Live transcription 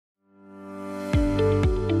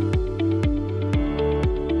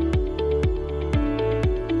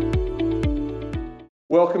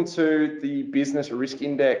Welcome to the Business Risk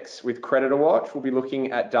Index with Creditor Watch. We'll be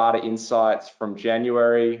looking at data insights from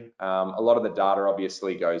January. A lot of the data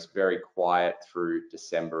obviously goes very quiet through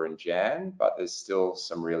December and Jan, but there's still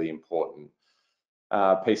some really important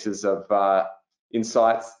pieces of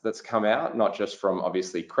insights that's come out, not just from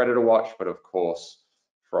obviously Creditor Watch, but of course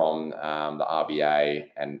from the RBA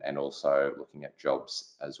and also looking at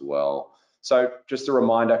jobs as well. So just a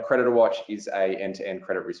reminder, Creditor Watch is a end-to-end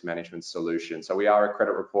credit risk management solution. So we are a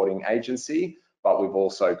credit reporting agency, but we've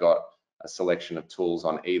also got a selection of tools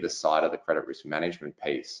on either side of the credit risk management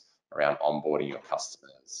piece around onboarding your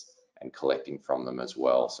customers and collecting from them as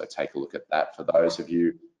well. So take a look at that for those of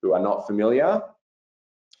you who are not familiar.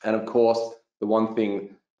 And of course, the one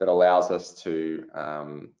thing that allows us to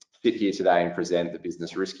sit here today and present the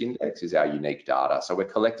Business Risk Index is our unique data. So we're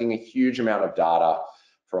collecting a huge amount of data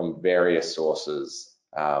from various sources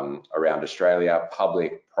around Australia,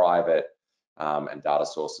 public, private, and data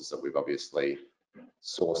sources that we've obviously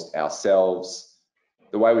sourced ourselves.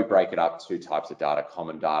 The way we break it up, two types of data: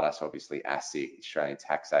 common data, so obviously ASIC, Australian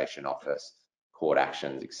Taxation Office, court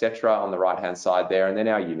actions, etc. on the right-hand side there, and then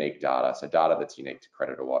our unique data, so data that's unique to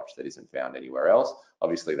Creditor Watch that isn't found anywhere else.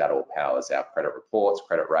 Obviously, that all powers our credit reports,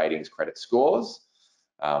 credit ratings, credit scores.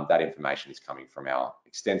 That information is coming from our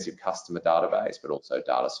extensive customer database, but also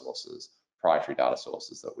data sources, proprietary data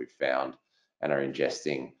sources that we've found and are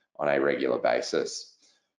ingesting on a regular basis.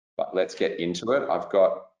 But let's get into it. I've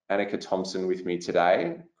got Annika Thompson with me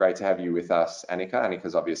today. Great to have you with us, Annika.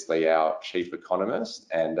 Annika's obviously our chief economist,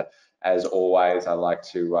 and as always, I like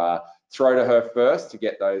to throw to her first to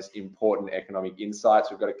get those important economic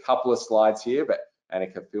insights. We've got a couple of slides here, but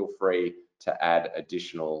Annika, feel free to add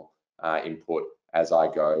additional input as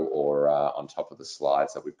I go or on top of the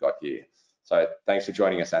slides that we've got here. So thanks for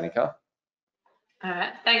joining us, Annika.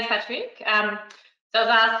 Thanks, Patrick. So I was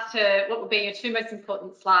asked what would be your two most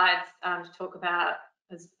important slides to talk about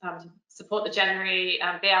to support the January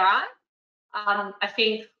BRI. I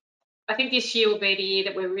think this year will be the year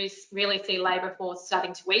that we really see labour force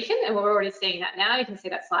starting to weaken, and we're already seeing that now. You can see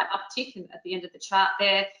that slight uptick at the end of the chart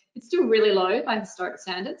there. It's still really low by historic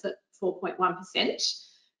standards at 4.1%.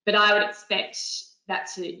 But I would expect that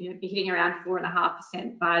to be hitting around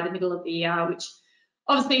 4.5% by the middle of the year, which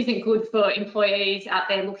obviously isn't good for employees out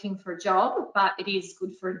there looking for a job, but it is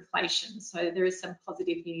good for inflation. So there is some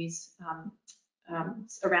positive news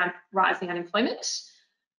around rising unemployment.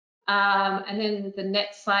 And then the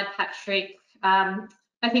next slide, Patrick. I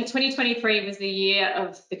think 2023 was the year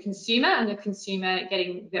of the consumer and the consumer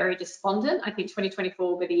getting very despondent. I think 2024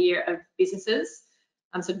 will be the year of businesses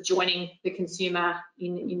sort of joining the consumer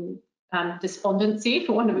in despondency,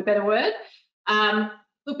 for want of a better word.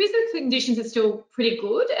 Look, business conditions are still pretty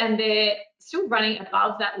good, and they're still running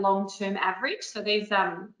above that long-term average. So this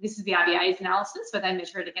is the RBA's analysis, where they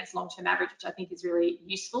measure it against long-term average, which I think is really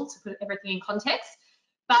useful to put everything in context.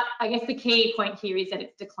 But I guess the key point here is that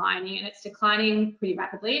it's declining, and it's declining pretty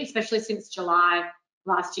rapidly, especially since July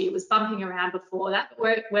last year. It was bumping around before that,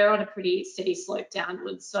 but we're on a pretty steady slope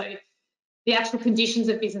downwards. So the actual conditions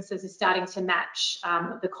of businesses are starting to match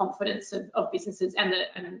the confidence of businesses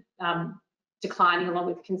and declining along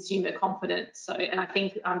with consumer confidence. So, and I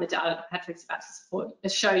think the data that Patrick's about to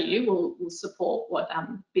show you will support what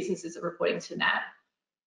businesses are reporting to NAB.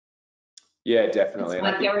 Yeah, definitely.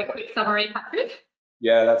 That's my very quick summary, Patrick.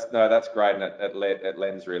 Yeah, that's great, and it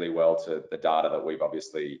lends really well to the data that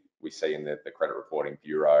we see in the Credit Reporting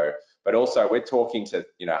Bureau. But also, we're talking to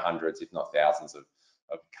hundreds, if not thousands, of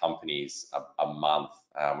companies a month.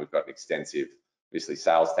 We've got an extensive, obviously,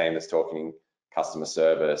 sales team that's talking customer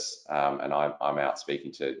service, and I'm out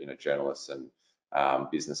speaking to journalists and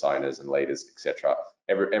business owners and leaders, etc.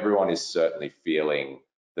 Everyone is certainly feeling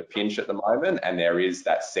the pinch at the moment, and there is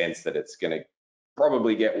that sense that it's going to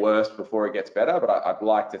probably get worse before it gets better. But I'd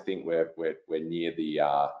like to think we're near the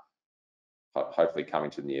hopefully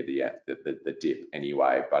coming to near the dip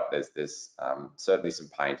anyway, but there's certainly some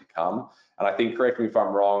pain to come. And I think, correct me if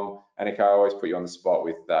I'm wrong, Annika, I always put you on the spot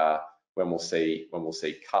with when we'll see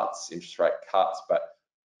cuts, interest rate cuts, but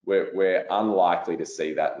we're unlikely to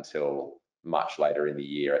see that until much later in the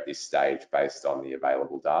year at this stage, based on the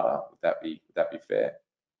available data. Would that be fair?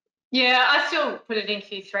 Yeah, I still put it in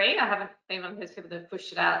Q3. I haven't been one of those people that have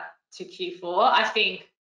pushed it out to Q4. I think,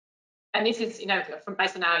 and this is, from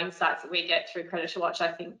based on our insights that we get through Creditor Watch,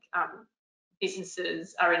 I think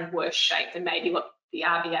businesses are in worse shape than maybe what the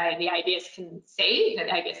RBA and the ABS can see. The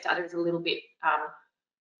ABS data is a little bit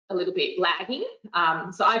lagging.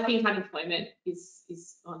 So I think unemployment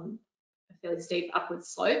is on a fairly steep upward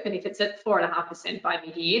slope, and if it's at 4.5% by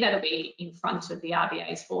mid-year, that'll be in front of the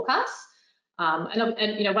RBA's forecast.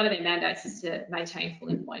 And you know, one of their mandates is to maintain full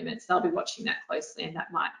employment, so they'll be watching that closely, and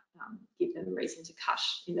that might give them a reason to cut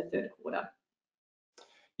in the third quarter.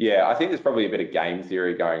 Yeah, I think there's probably a bit of game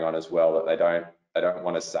theory going on as well, that they don't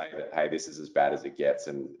want to say that, hey, this is as bad as it gets,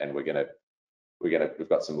 and we've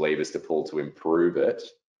got some levers to pull to improve it,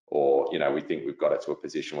 or you know, we think we've got it to a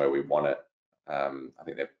position where we want it. I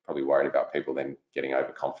think they're probably worried about people then getting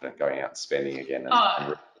overconfident, going out and spending again.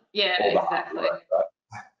 Yeah, exactly.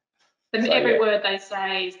 So, every word they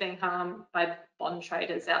say is being harmed by bond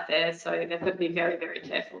traders out there, so they've got to be very, very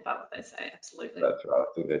careful about what they say. Absolutely. That's right. I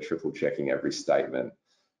think they're triple checking every statement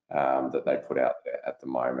that they put out there at the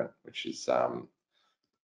moment, which is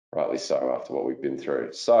rightly so after what we've been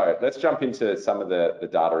through. So let's jump into some of the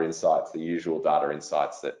data insights, the usual data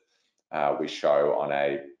insights that we show on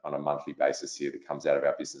a monthly basis here, that comes out of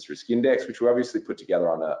our business risk index, which we obviously put together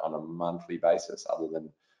on a monthly basis, other than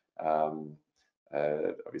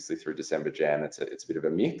obviously through December, Jan, it's a bit of a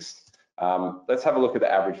mix. Let's have a look at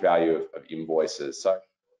the average value of invoices. So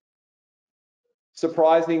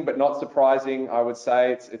surprising, but not surprising, I would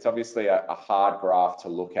say. It's obviously a hard graph to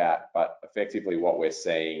look at, but effectively what we're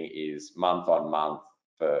seeing is month on month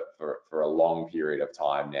for a long period of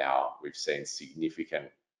time now, we've seen significant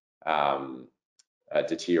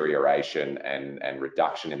deterioration and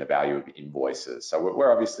reduction in the value of invoices. So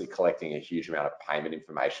we're obviously collecting a huge amount of payment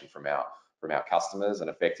information from our customers, and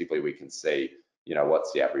effectively we can see, you know,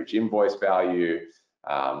 what's the average invoice value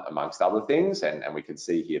amongst other things, and we can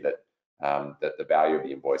see here that that the value of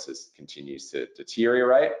the invoices continues to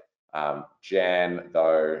deteriorate. Jan,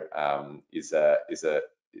 though, is an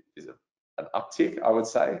uptick, I would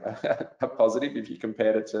say, a positive if you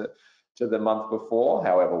compared it to the month before.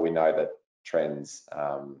 However, we know that trends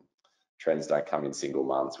don't come in single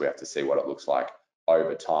months. We have to see what it looks like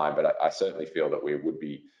over time. But I certainly feel that we would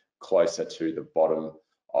be closer to the bottom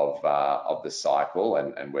of the cycle,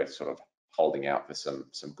 and we're sort of holding out for some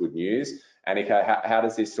good news. Annika, how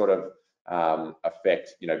does this sort of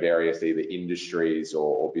affect, you know, various either industries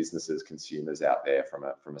or businesses, consumers out there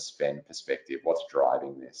from a spend perspective? What's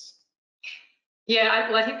driving this? Yeah,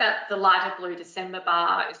 well, I think that the lighter blue December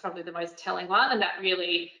bar is probably the most telling one, and that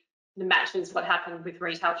really matches what happened with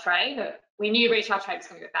retail trade. We knew retail trade was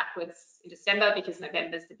going to go backwards in December because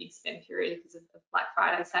November's the big spend period because of Black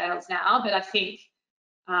Friday sales now. But I think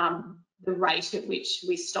the rate at which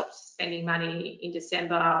we stopped spending money in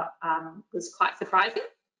December was quite surprising,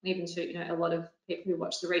 even to, you know, a lot of people who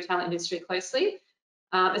watch the retail industry closely.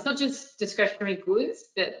 It's not just discretionary goods,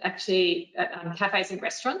 but actually cafes and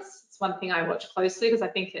restaurants. It's one thing I watch closely because I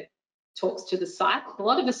think it talks to the psyche. A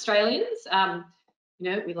lot of Australians, you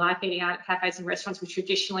know, we like eating out at cafes and restaurants. We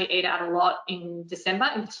traditionally eat out a lot in December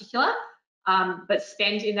in particular, but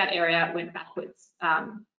spend in that area went backwards,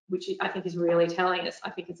 which I think is really telling us. I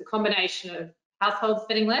think it's a combination of households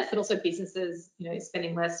spending less, but also businesses, you know,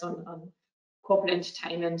 spending less on corporate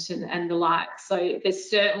entertainment and the like. So there's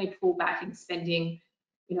certainly pullback in spending,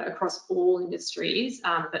 you know, across all industries,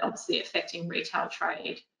 but obviously affecting retail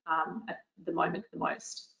trade at the moment the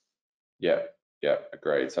most. Yeah,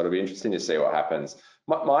 agreed. So it'll be interesting to see what happens.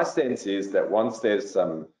 My sense is that once there's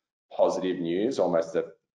some positive news, almost a,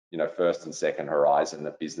 you know, first and second horizon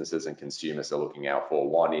that businesses and consumers are looking out for.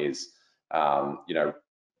 One is, you know,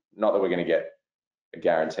 not that we're going to get a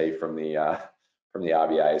guarantee from the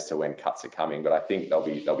RBA as to when cuts are coming, but I think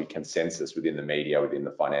there'll be consensus within the media, within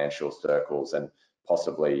the financial circles, and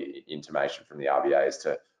possibly intimation from the RBA as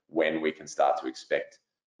to when we can start to expect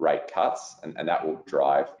rate cuts, and that will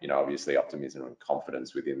drive, you know, obviously optimism and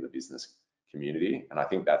confidence within the business community. And I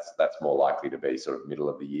think that's more likely to be sort of middle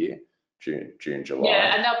of the year, June, July.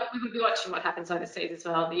 Yeah, and we will be watching what happens overseas as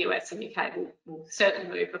well. The US and UK will certainly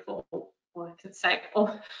move before, or I could say,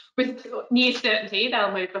 or with near certainty,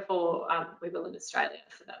 they'll move before we will in Australia.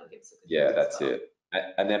 So that will give us a good yeah, that's it.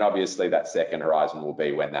 And then obviously that second horizon will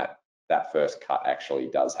be when that first cut actually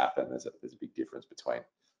does happen. There's a big difference between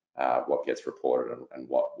what gets reported and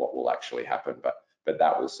what will actually happen, but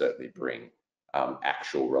that will certainly bring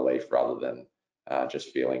actual relief rather than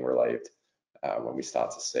just feeling relieved when we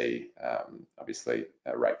start to see obviously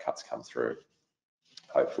rate cuts come through.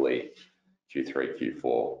 Hopefully Q3,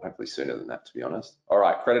 Q4, hopefully sooner than that, to be honest. All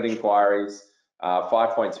right, credit inquiries,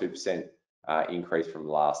 5.2% increase from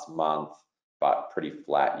last month, but pretty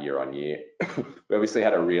flat year on year. We obviously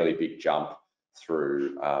had a really big jump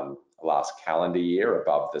through last calendar year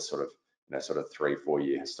above the sort of 3-4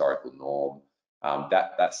 year historical norm.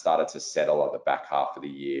 That started to settle at the back half of the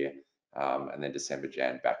year, and then December,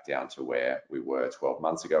 Jan back down to where we were 12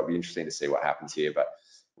 months ago. It'll be interesting to see what happens here, but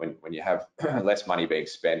when you have less money being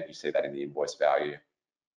spent, you see that in the invoice value.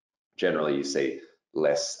 Generally, you see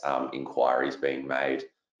less inquiries being made.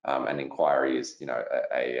 An inquiry is, you know,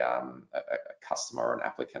 a customer or an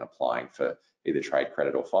applicant applying for either trade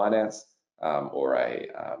credit or finance, or a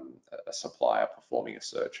supplier performing a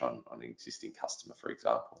search on an existing customer, for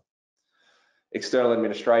example. External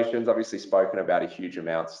administrations, obviously spoken about a huge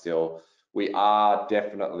amount still. We are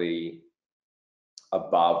definitely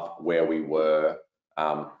above where we were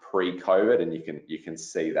pre-COVID, and you can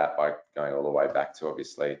see that by going all the way back to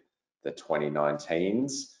obviously the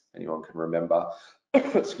 2019s. Anyone can remember,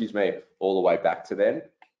 excuse me, all the way back to then.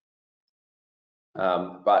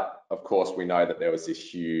 But of course, we know that there was this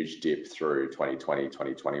huge dip through 2020,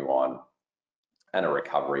 2021, and a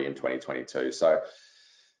recovery in 2022. So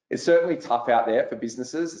it's certainly tough out there for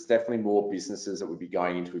businesses. It's definitely more businesses that would be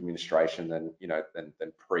going into administration than, you know, than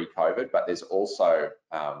pre-COVID. But there's also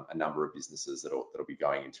a number of businesses that'll be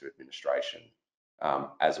going into administration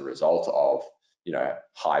as a result of, you know,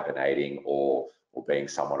 hibernating or being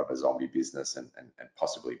somewhat of a zombie business and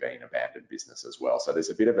possibly being an abandoned business as well. So there's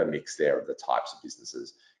a bit of a mix there of the types of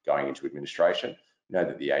businesses going into administration. You know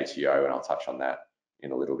that the ATO, and I'll touch on that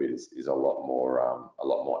in a little bit, is a lot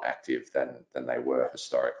more active than they were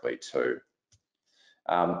historically too.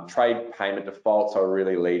 Trade payment defaults are a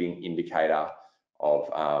really leading indicator of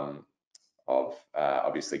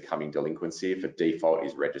obviously coming delinquency. If a default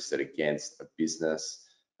is registered against a business,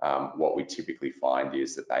 what we typically find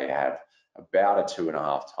is that they have about a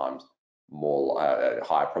 2.5 times more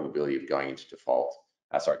higher probability of going into default,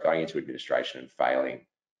 going into administration and failing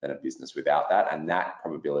than a business without that, and that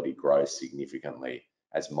probability grows significantly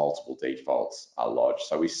as multiple defaults are lodged.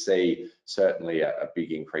 So we see certainly a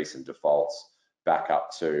big increase in defaults back up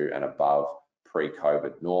to and above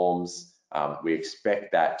pre-COVID norms. We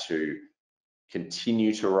expect that to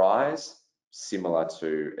continue to rise, similar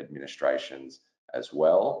to administrations as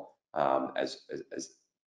well, as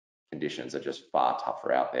conditions are just far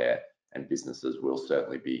tougher out there, and businesses will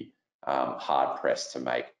certainly be hard pressed to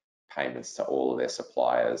make payments to all of their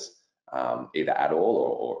suppliers, either at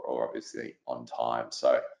all or obviously on time.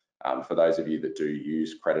 So for those of you that do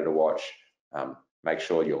use Creditor Watch, make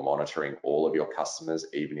sure you're monitoring all of your customers,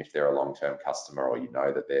 even if they're a long-term customer or you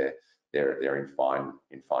know that they're in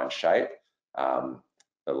fine shape.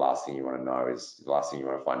 The last thing you want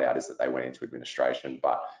to find out is that they went into administration,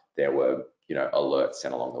 but there were, you know, alerts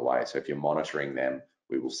sent along the way. So if you're monitoring them,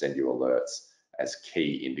 we will send you alerts as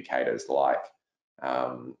key indicators, like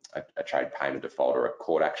a trade payment default or a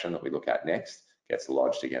court action that we look at next gets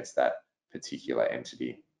lodged against that particular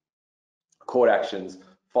entity. Court actions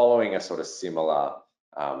following a sort of similar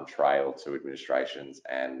trail to administrations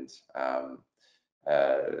and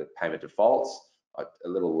payment defaults, a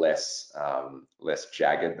little less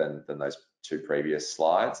jagged than those two previous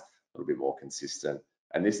slides, a little bit more consistent.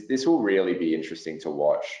 And this will really be interesting to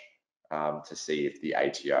watch to see if the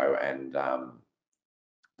ATO and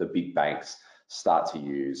the big banks start to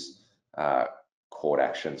use court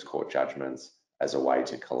actions, court judgments as a way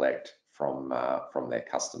to collect from their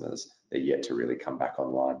customers. They're yet to really come back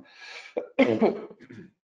online.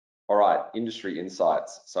 All right, industry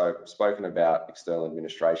insights. So spoken about external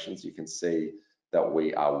administrations, you can see that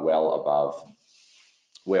we are well above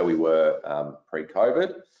where we were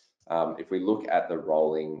pre-COVID. If we look at the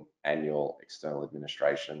rolling annual external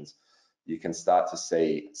administrations, you can start to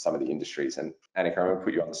see some of the industries. And Annika, I'm going to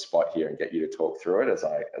put you on the spot here and get you to talk through it as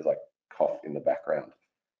I cough in the background.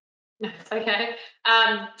 That's okay.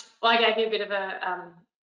 Well, I gave you a bit of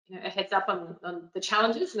a heads up on the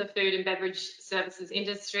challenges in the food and beverage services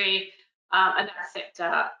industry, and that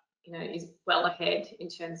sector, is well ahead in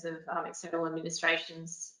terms of external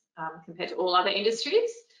administrations compared to all other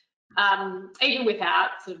industries. Even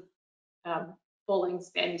without sort of falling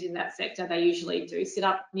spend in that sector, they usually do sit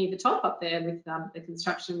up near the top up there with the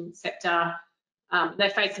construction sector. They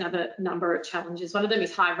face another number of challenges. One of them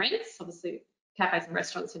is high rents. Obviously, cafes and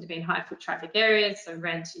restaurants tend to be in high foot traffic areas, so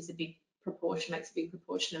rent is a big proportion, makes a big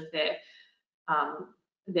proportion of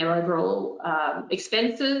their overall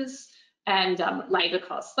expenses, and labour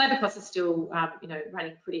costs. Labour costs are still,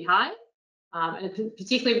 running pretty high, and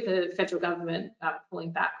particularly with the federal government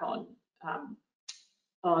pulling back on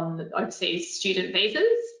overseas student visas,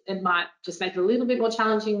 it might just make it a little bit more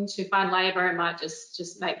challenging to find labour. It might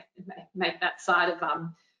just make that side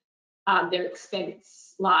of their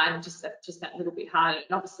expense line just that little bit harder.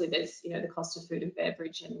 And obviously there's, the cost of food and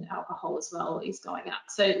beverage and alcohol as well is going up.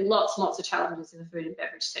 So lots of challenges in the food and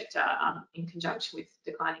beverage sector in conjunction with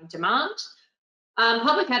declining demand.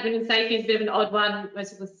 Public admin and safety is a bit of an odd one.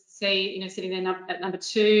 Most of us see, sitting there at number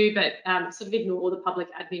 2, but sort of ignore the public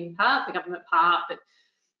admin part, the government part. But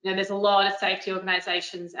there's a lot of safety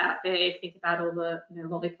organisations out there. Think about all the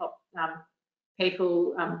lollipop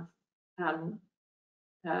people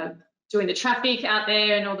doing the traffic out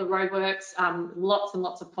there and all the roadworks, lots and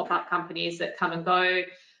lots of pop-up companies that come and go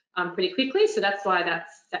pretty quickly. So that's why that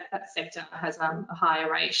sector has a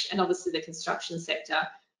higher rate, and obviously the construction sector.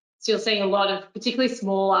 So you're seeing a lot of particularly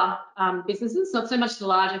smaller businesses, not so much the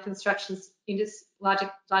larger construction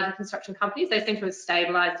companies. They seem to have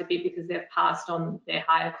stabilised a bit because they've passed on their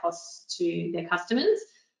higher costs to their customers.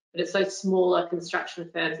 But it's those smaller construction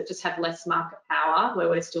firms that just have less market power where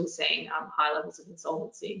we're still seeing high levels of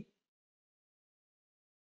insolvency.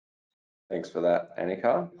 Thanks for that,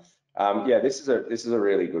 Annika. Yeah, this is a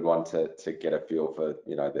really good one to get a feel for,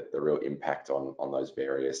 you know, the real impact on those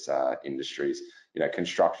various industries. You know,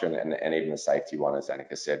 construction and even the safety one, as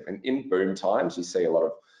Annika said. In boom times, you see a lot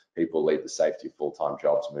of people leave the safety full-time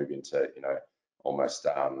jobs, move into, you know, almost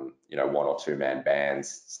you know, 1 or 2 man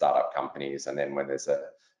bands, startup companies, and then when there's a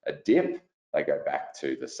dip, they go back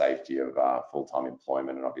to the safety of full-time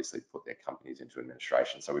employment and obviously put their companies into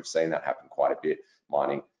administration. So we've seen that happen quite a bit.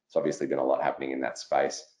 Mining, it's obviously been a lot happening in that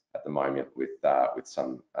space at the moment with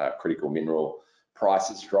some critical mineral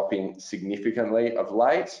prices dropping significantly of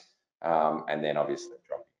late, and then obviously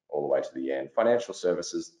dropping all the way to the end. Financial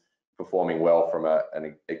services performing well from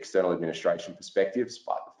an external administration perspective,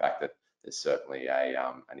 despite the fact that there's certainly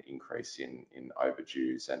an increase in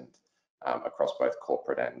overdues and across both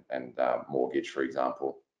corporate and mortgage, for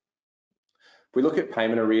example. If we look at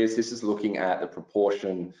payment arrears, this is looking at the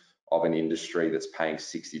proportion of an industry that's paying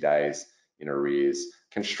 60 days in arrears.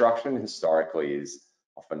 Construction historically is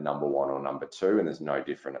often number 1 or number 2, and there's no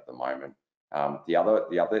different at the moment. The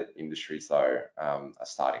other industries though are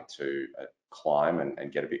starting to climb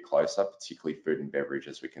and get a bit closer, particularly food and beverage,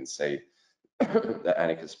 as we can see that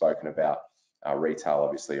Annika's spoken about. Retail,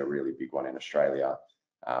 obviously a really big one in Australia,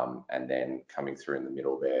 and then coming through in the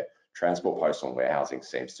middle there, transport, postal and warehousing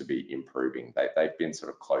seems to be improving. They've been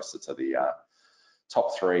sort of closer to the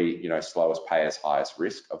top 3, you know, slowest payers, highest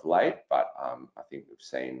risk of late, but I think we've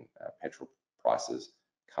seen petrol prices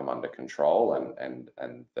come under control and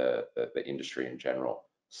the industry in general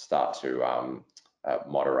start to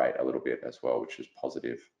moderate a little bit as well, which is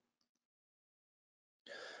positive.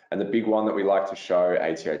 And the big one that we like to show,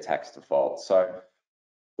 ATO tax default. So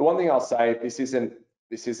the one thing I'll say, this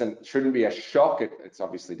shouldn't be a shock. It's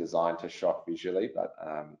obviously designed to shock visually, but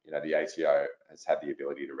you know, the ATO has had the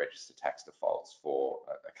ability to register tax defaults for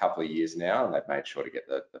a couple of years now, and they've made sure to get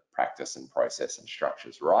the practice and process and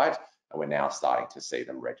structures right. And we're now starting to see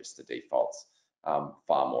them register defaults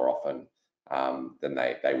far more often than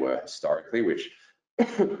they were historically, which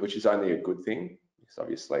is only a good thing, because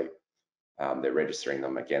obviously they're registering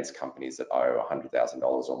them against companies that owe $100,000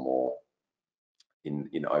 or more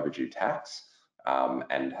in overdue tax,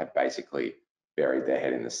 and have basically buried their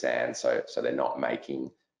head in the sand. So they're not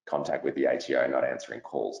making contact with the ATO, not answering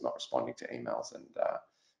calls, not responding to emails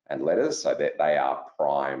and letters. So that they are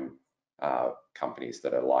prime companies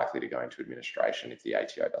that are likely to go into administration if the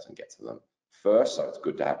ATO doesn't get to them first. So it's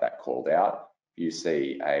good to have that called out. If you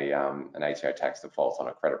see an ATO tax default on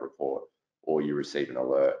a credit report, or you receive an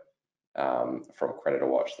alert from Creditor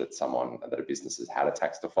Watch that a business has had a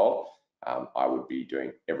tax default, I would be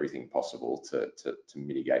doing everything possible to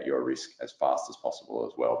mitigate your risk as fast as possible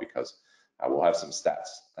as well, because we'll have some stats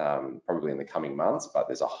probably in the coming months, but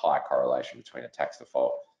there's a high correlation between a tax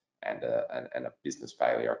default and a business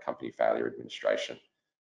failure, a company failure administration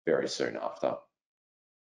very soon after.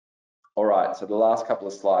 All right, so the last couple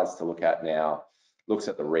of slides to look at now looks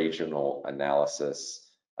at the regional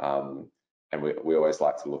analysis. And we always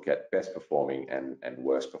like to look at best performing and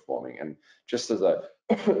worst performing. And just as a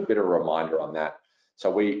bit of a reminder on that,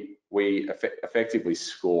 so we effectively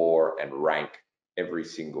score and rank every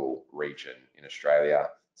single region in Australia.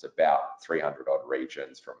 It's about 300 odd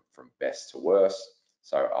regions from best to worst.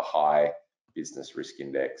 So a high business risk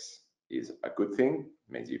index is a good thing.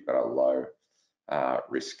 It means you've got a low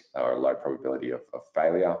risk or a low probability of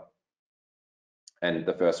failure. And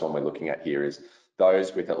the first one we're looking at here is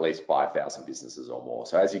those with at least 5,000 businesses or more.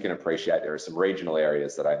 So as you can appreciate, there are some regional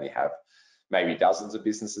areas that only have maybe dozens of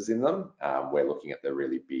businesses in them. We're looking at the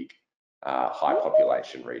really big high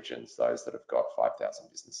population regions, those that have got 5,000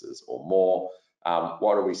 businesses or more.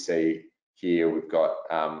 What do we see here? We've got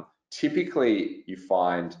typically you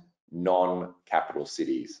find non-capital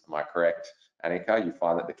cities. Am I correct, Annika? You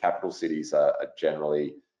find that the capital cities are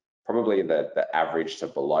generally probably the average to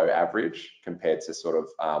below average compared to sort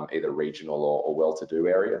of either regional or well-to-do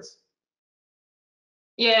areas.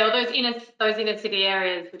 Yeah, well, those inner city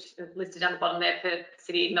areas, which are listed down the bottom there, for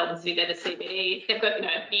City, Melbourne City, they're the CBD. They've got, you know,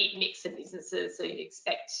 a big mix of businesses, so you'd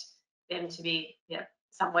expect them to be, yeah,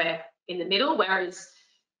 somewhere in the middle. Whereas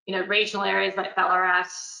regional areas like Ballarat,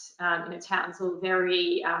 Townsville,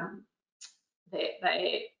 very,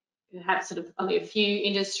 they have sort of only a few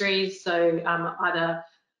industries, so either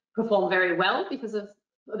perform very well because of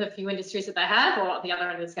the few industries that they have, or at the other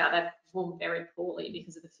end of the scale, they perform very poorly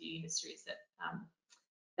because of the few industries that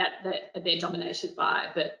they're dominated by.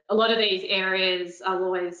 But a lot of these areas, I'll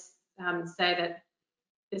always say that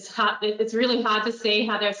it's really hard to see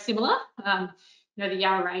how they're similar. The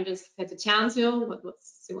Yarra Ranges compared to Townsville,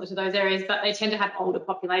 what's similar to those areas, but they tend to have older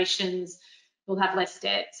populations. They'll have less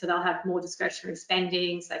debt, so they'll have more discretionary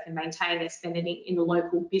spending, so they can maintain their spending in the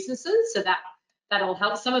local businesses. So that all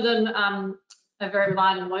helps. Some of them are very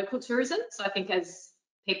reliant on local tourism. So I think as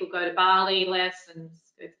people go to Bali less and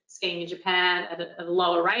go skiing in Japan at a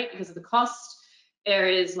lower rate because of the cost,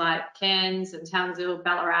 areas like Cairns and Townsville,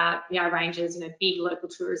 Ballarat, Yarra Ranges, big local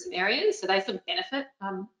tourism areas, so they sort of benefit,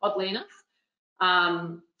 oddly enough.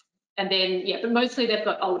 And then, but mostly they've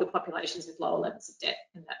got older populations with lower levels of debt,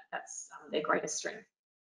 and that's their greatest strength.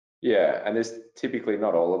 Yeah, and there's typically,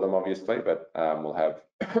 not all of them obviously, but we'll have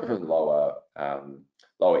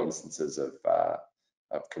lower instances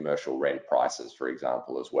of commercial rent prices, for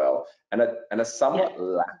example, as well, and a somewhat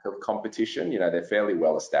lack of competition. They're fairly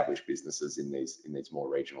well established businesses in these more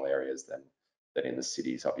regional areas than in the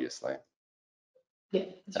cities, obviously. Yeah,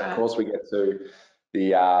 that's right. Of course, we get to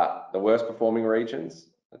the worst performing regions,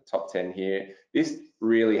 the top 10 here. This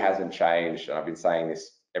really hasn't changed, and I've been saying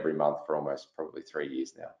this every month for almost probably 3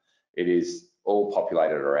 years now. It is all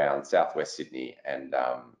populated around southwest Sydney and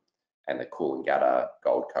the Coolangatta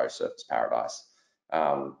Gold Coast Surfers Paradise.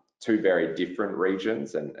 Two very different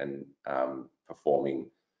regions and performing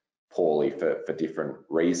poorly for different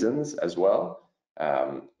reasons as well.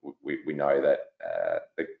 We know that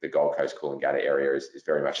the Gold Coast Coolangatta area is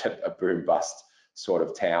very much a boom bust sort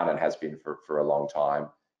of town, and has been for a long time.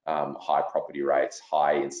 High property rates,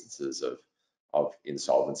 high instances of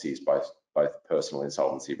insolvencies, both personal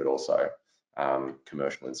insolvency but also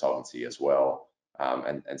commercial insolvency as well.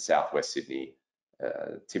 And southwest Sydney,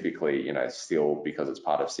 typically, still, because it's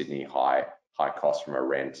part of Sydney, high cost from a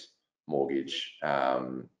rent, mortgage,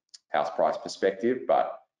 house price perspective,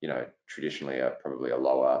 but traditionally probably a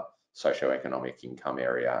lower socioeconomic income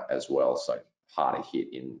area as well, so harder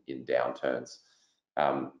hit in downturns.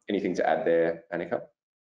 Anything to add there, Annika?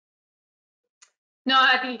 No,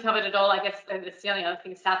 I think you covered it all. I guess the only other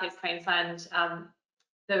thing is Southeast Queensland,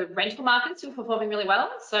 the rental market's still performing really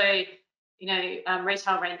well. So,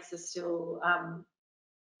 retail rents are still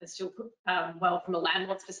well from a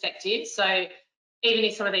landlord's perspective. So even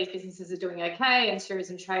if some of these businesses are doing okay and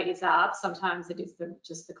tourism trade is up, sometimes it is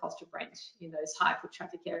just the cost of rent in those high foot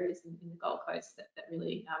traffic areas in the Gold Coast that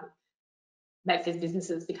really makes these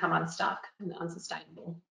businesses become unstuck and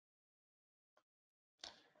unsustainable.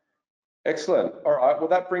 Excellent. All right, well,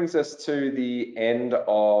 that brings us to the end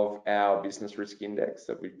of our business risk index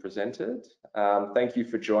that we've presented. Thank you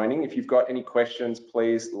for joining. If you've got any questions,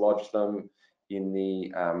 please lodge them in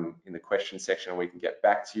the question section and we can get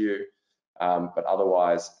back to you. But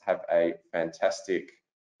otherwise, have a fantastic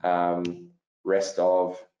rest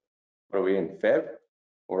of, what are we in, Feb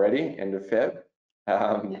already? End of Feb?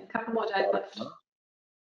 A couple more days left.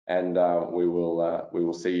 And we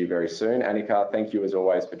will see you very soon. Annika, thank you as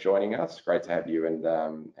always for joining us. Great to have you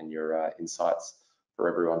and your insights for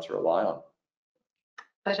everyone to rely on.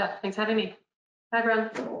 Pleasure. Thanks for having me. Bye,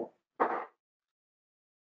 everyone.